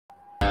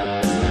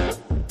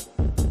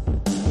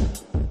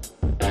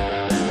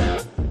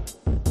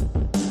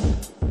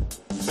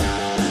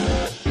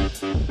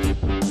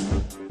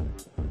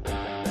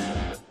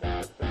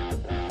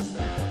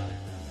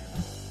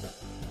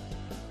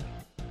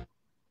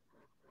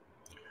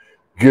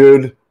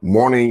Good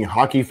morning,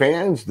 hockey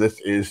fans.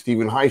 This is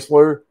Stephen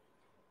Heisler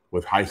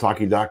with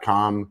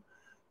HeisHockey.com,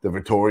 the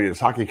Victoria's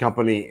Hockey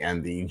Company,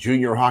 and the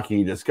Junior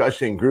Hockey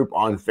Discussion Group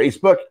on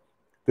Facebook.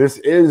 This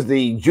is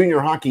the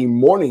Junior Hockey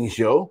Morning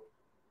Show.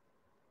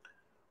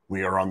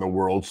 We are on the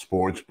World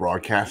Sports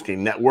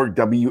Broadcasting Network,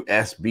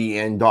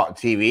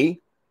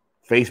 WSBN.TV,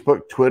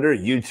 Facebook, Twitter,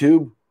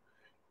 YouTube,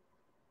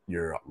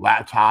 your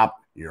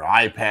laptop, your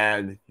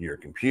iPad, your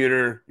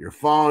computer, your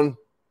phone,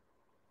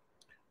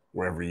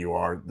 wherever you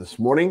are this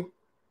morning.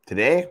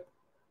 Today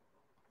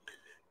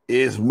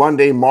is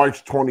Monday,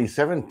 March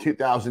 27,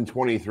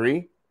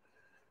 2023.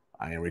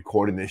 I am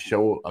recording this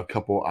show a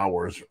couple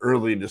hours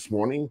early this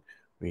morning.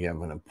 We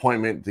have an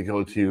appointment to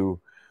go to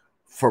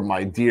for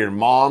my dear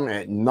mom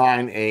at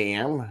 9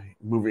 a.m.,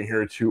 moving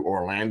here to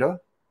Orlando.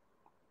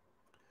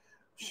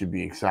 Should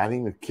be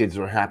exciting. The kids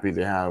are happy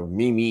to have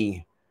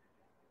Mimi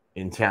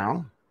in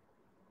town.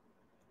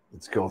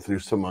 Let's go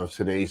through some of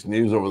today's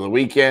news over the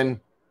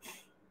weekend.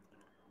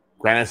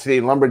 Granite City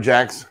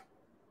Lumberjacks,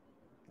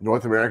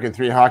 North American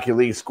 3 Hockey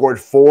League, scored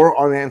 4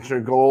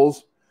 unanswered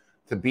goals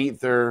to beat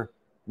their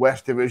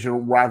West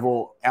Division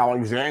rival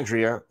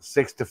Alexandria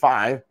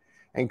 6-5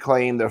 and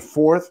claim their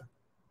 4th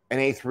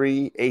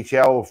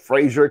NA3HL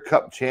Fraser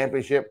Cup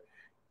championship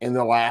in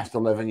the last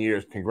 11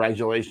 years.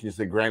 Congratulations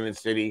to Granite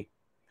City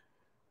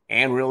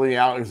and really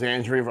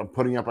Alexandria for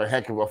putting up a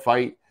heck of a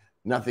fight.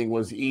 Nothing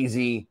was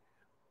easy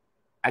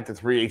at the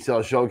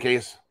 3HL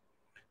showcase.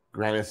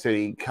 Granite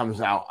City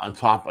comes out on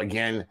top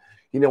again.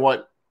 You know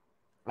what?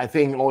 I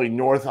think only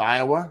North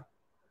Iowa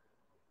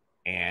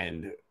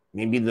and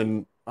maybe I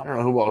don't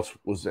know who else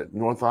was it.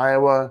 North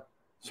Iowa.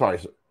 Sorry.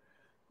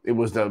 It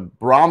was the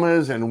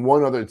Brahmas and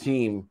one other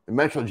team, the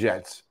Metro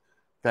Jets,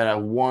 that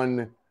have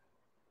won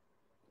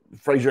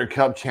Fraser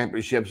Cup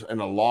championships in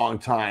a long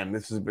time.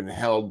 This has been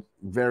held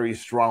very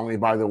strongly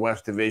by the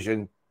West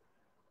Division.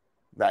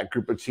 That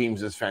group of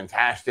teams is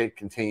fantastic,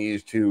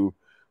 continues to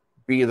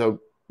be the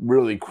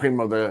really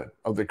cream of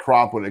the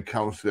crop when it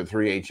comes to the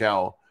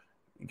 3HL.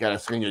 You got to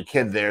send your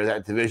kid there.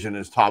 That division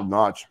is top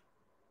notch.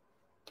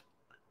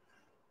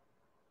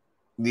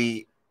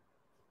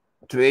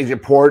 Today's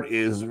report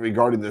is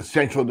regarding the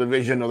Central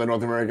Division of the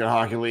North American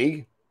Hockey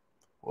League.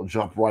 We'll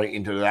jump right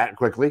into that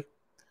quickly.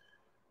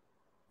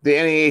 The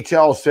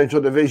NAHL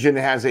Central Division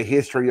has a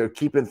history of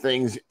keeping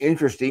things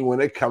interesting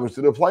when it comes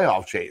to the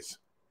playoff chase.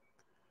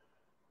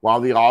 While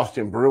the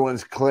Austin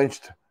Bruins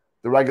clinched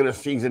the regular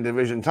season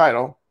division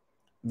title,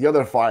 the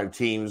other 5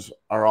 teams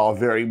are all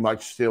very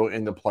much still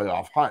in the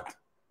playoff hunt.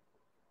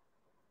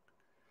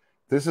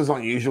 This is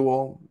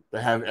unusual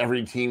to have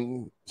every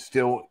team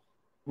still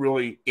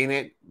really in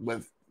it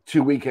with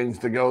 2 weekends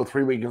to go,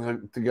 3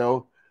 weekends to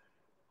go.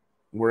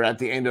 We're at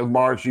the end of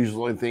March.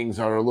 Usually things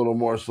are a little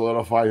more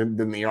solidified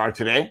than they are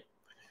today.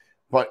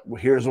 But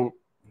here's where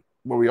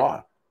we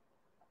are.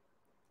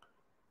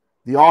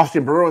 The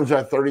Austin Bruins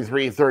are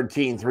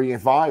 33-13,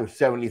 3-5,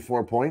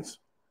 74 points.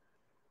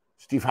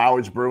 Steve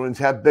Howard's Bruins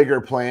have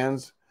bigger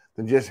plans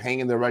than just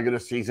hanging the regular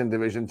season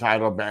division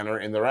title banner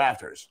in the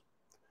rafters.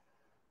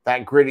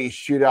 That gritty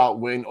shootout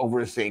win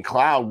over St.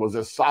 Cloud was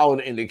a solid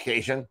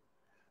indication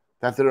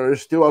that there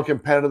is still a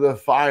competitive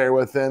fire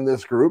within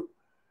this group,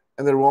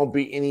 and there won't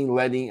be any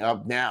letting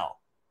up now.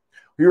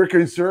 We were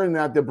concerned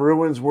that the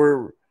Bruins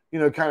were,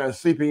 kind of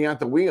sleeping at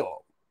the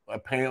wheel.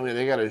 Apparently,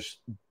 they got a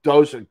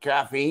dose of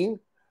caffeine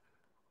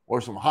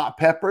or some hot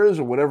peppers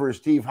or whatever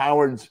Steve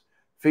Howard's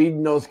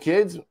feeding those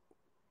kids.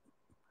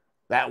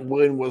 That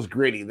win was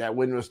gritty. That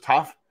win was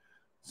tough.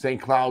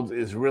 St. Cloud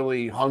is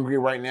really hungry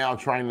right now,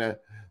 trying to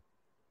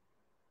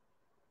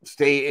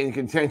stay in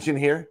contention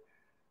here.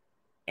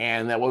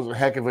 And that was a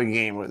heck of a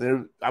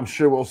game. I'm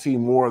sure we'll see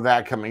more of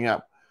that coming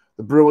up.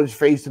 The Bruins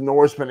face the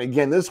Norsemen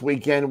again this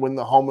weekend when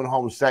the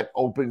home-and-home set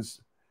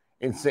opens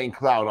in St.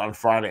 Cloud on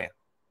Friday.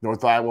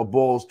 North Iowa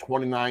Bulls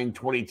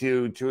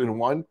 29-22,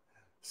 2-1,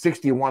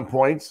 61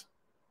 points.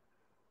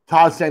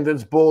 Todd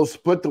Sendon's Bulls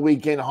split the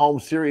weekend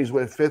home series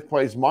with 5th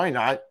place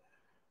Minot,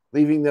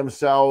 leaving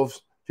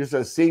themselves just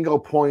a single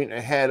point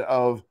ahead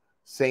of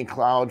St.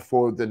 Cloud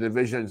for the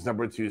division's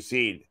number 2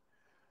 seed.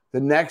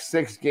 The next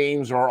 6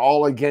 games are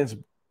all against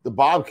the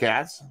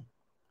Bobcats,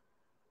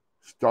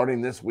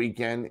 starting this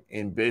weekend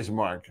in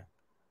Bismarck.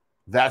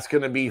 That's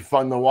going to be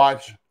fun to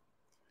watch.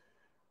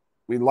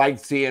 We liked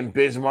seeing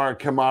Bismarck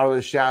come out of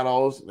the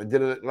shadows. They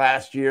did it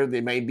last year.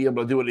 They may be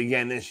able to do it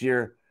again this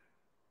year.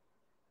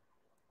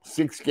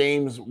 6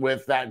 games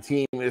with that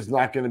team is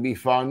not going to be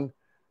fun.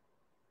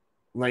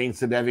 Lane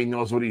Sadevi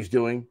knows what he's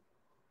doing.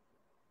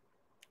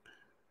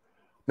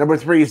 Number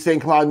 3,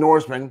 St. Cloud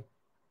Norsemen,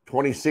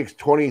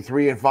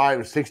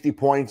 26-23-5, 60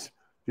 points,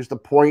 just a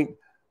point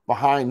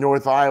behind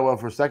North Iowa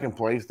for 2nd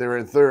place. They're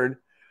in 3rd.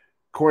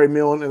 Corey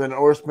Millen and the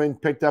Norsemen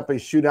picked up a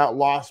shootout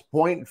loss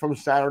point from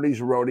Saturday's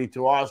roadie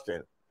to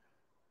Austin.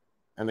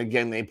 And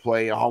again, they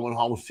play a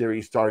home-and-home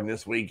series starting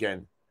this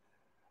weekend.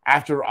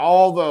 After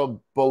all the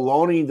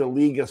baloney the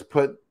league has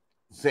put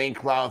St.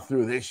 Cloud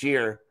through this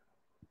year,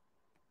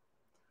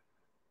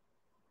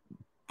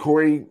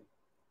 Corey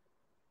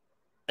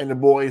and the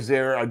boys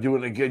there are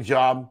doing a good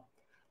job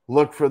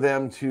Look for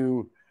them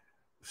to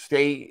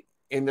stay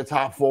in the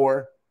top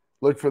 4.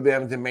 Look for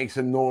them to make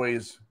some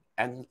noise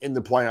in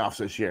the playoffs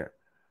this year.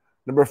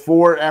 Number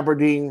 4,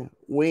 Aberdeen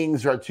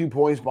Wings are 2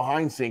 points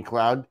behind St.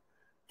 Cloud,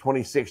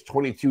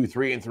 26-22,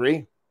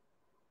 3-3.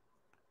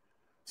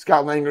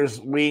 Scott Langer's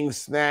Wings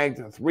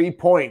snagged 3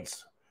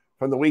 points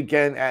from the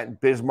weekend at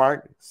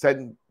Bismarck, set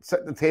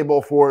the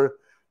table for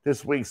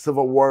this week's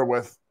Civil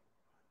War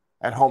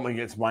at home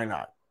against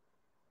Minot.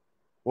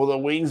 Will the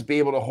Wings be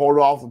able to hold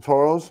off the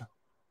Toros?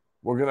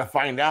 We're going to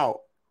find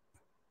out.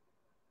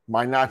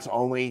 Minot's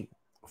only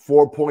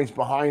 4 points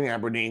behind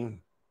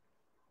Aberdeen.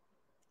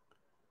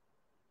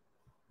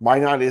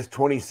 Minot is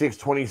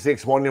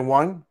 26-26,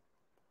 1-1.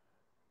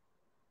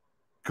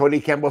 Cody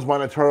Campbell's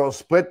Monotoro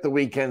split the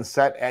weekend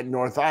set at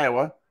North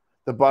Iowa.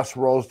 The bus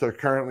rolls to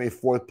currently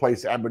 4th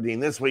place Aberdeen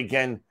this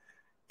weekend,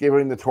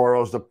 giving the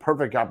Toros the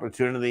perfect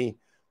opportunity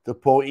to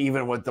pull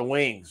even with the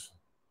Wings.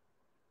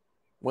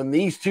 When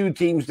these two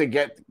teams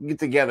get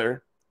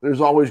together, there's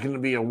always going to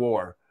be a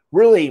war.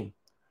 Really,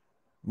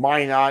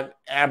 Minot,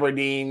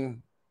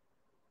 Aberdeen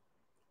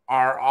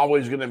are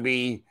always going to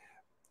be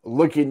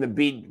looking to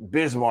beat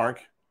Bismarck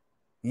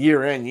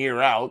year in,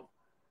 year out.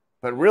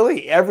 But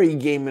really, every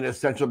game in the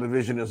Central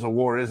Division is a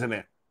war, isn't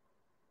it?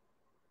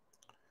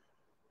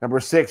 Number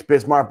 6,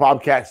 Bismarck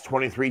Bobcats,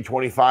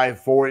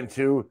 23-25,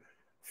 4-2,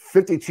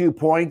 52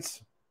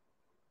 points.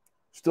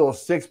 Still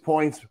 6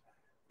 points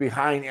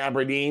behind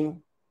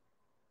Aberdeen.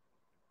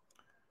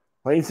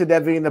 Lane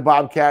Sadevi and the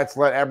Bobcats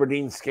let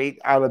Aberdeen skate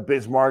out of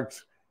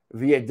Bismarck's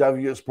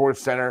VW Sports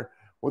Center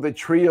with a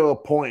trio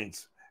of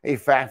points, a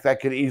fact that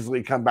could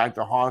easily come back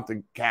to haunt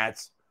the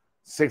Cats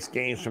 6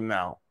 games from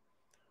now.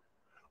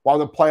 While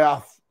the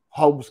playoff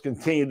hopes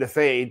continue to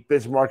fade,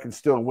 Bismarck can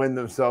still win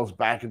themselves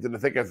back into the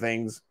thick of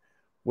things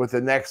with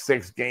the next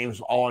 6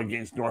 games all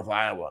against North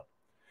Iowa.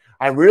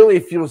 I really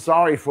feel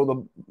sorry for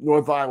the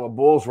North Iowa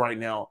Bulls right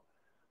now.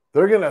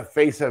 They're going to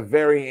face a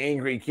very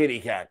angry kitty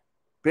cat.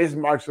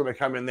 Bismarck's going to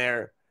come in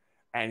there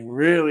and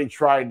really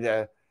try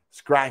to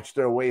scratch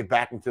their way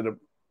back into the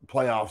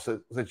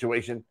playoff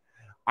situation.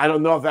 I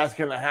don't know if that's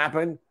going to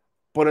happen,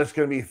 but it's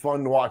going to be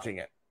fun watching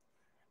it.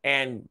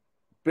 And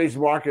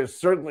Bismarck is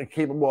certainly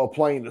capable of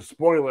playing the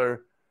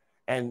spoiler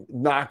and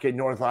knocking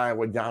North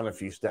Iowa down a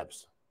few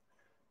steps.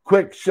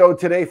 Quick show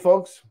today,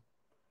 folks.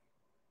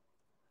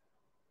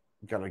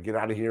 Got to get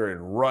out of here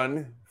and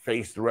run,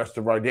 face the rest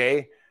of our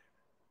day.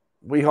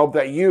 We hope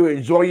that you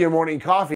enjoy your morning coffee.